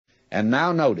And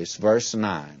now notice verse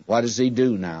 9. What does he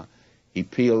do now? He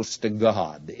appeals to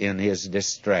God in his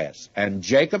distress. And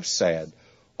Jacob said,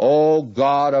 O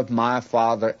God of my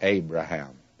father Abraham,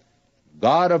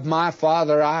 God of my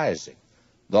father Isaac,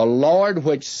 the Lord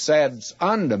which says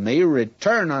unto me,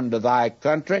 Return unto thy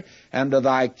country and to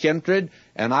thy kindred,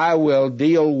 and I will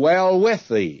deal well with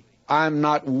thee. I am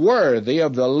not worthy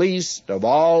of the least of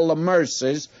all the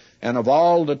mercies and of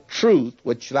all the truth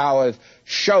which thou hast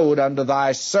showed unto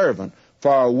thy servant.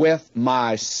 For with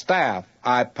my staff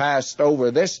I passed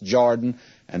over this Jordan,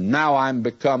 and now I'm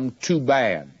become two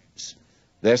bands.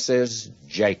 This is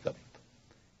Jacob.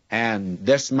 And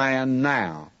this man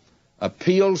now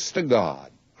appeals to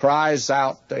God, cries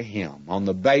out to him on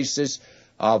the basis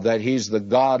of that he's the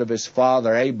God of his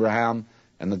father Abraham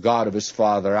and the God of his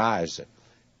father Isaac.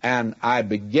 And I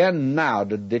begin now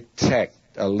to detect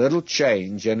a little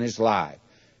change in his life.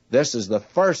 This is the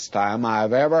first time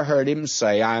I've ever heard him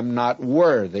say, I'm not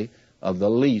worthy of the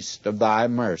least of thy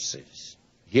mercies.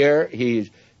 Here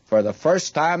he, for the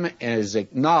first time, is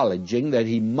acknowledging that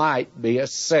he might be a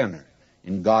sinner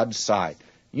in God's sight.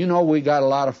 You know, we got a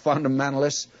lot of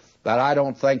fundamentalists that I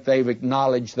don't think they've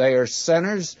acknowledged they are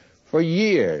sinners for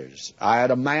years. I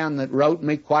had a man that wrote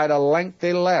me quite a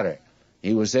lengthy letter.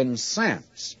 He was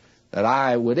incensed that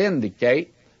I would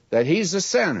indicate that he's a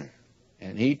sinner.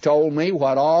 And he told me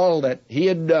what all that he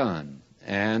had done,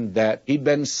 and that he'd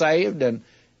been saved, and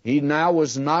he now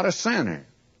was not a sinner.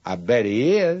 I bet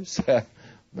he is.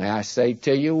 May I say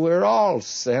to you, we're all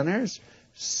sinners,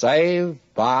 saved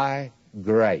by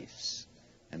grace.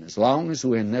 And as long as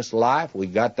we're in this life, we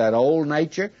got that old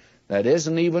nature that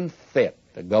isn't even fit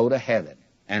to go to heaven.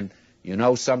 And you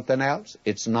know something else?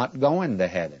 It's not going to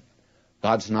heaven.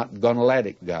 God's not going to let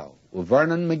it go. Well,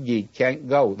 Vernon McGee can't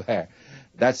go there.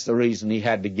 That's the reason he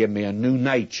had to give me a new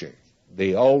nature.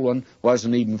 The old one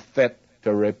wasn't even fit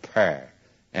to repair.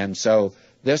 And so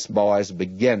this boy is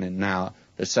beginning now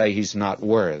to say he's not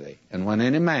worthy. And when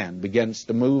any man begins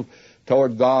to move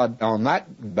toward God on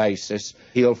that basis,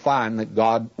 he'll find that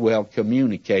God will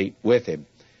communicate with him.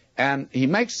 And he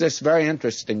makes this very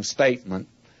interesting statement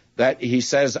that he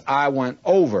says, I went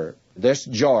over this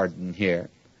Jordan here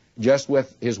just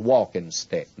with his walking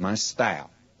stick, my staff.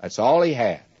 That's all he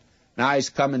had. Now he's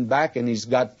coming back and he's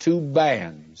got two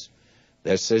bands.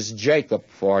 This is Jacob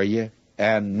for you.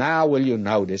 And now will you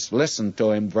notice, listen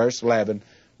to him, verse 11,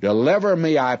 Deliver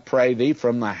me, I pray thee,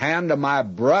 from the hand of my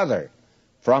brother,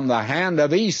 from the hand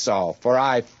of Esau, for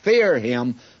I fear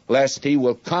him, lest he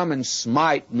will come and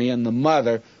smite me and the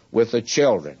mother with the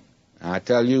children. And I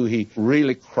tell you, he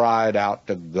really cried out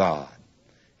to God.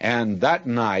 And that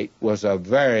night was a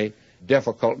very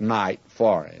difficult night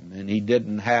for him, and he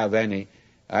didn't have any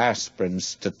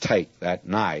aspirins to take that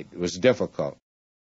night. It was difficult.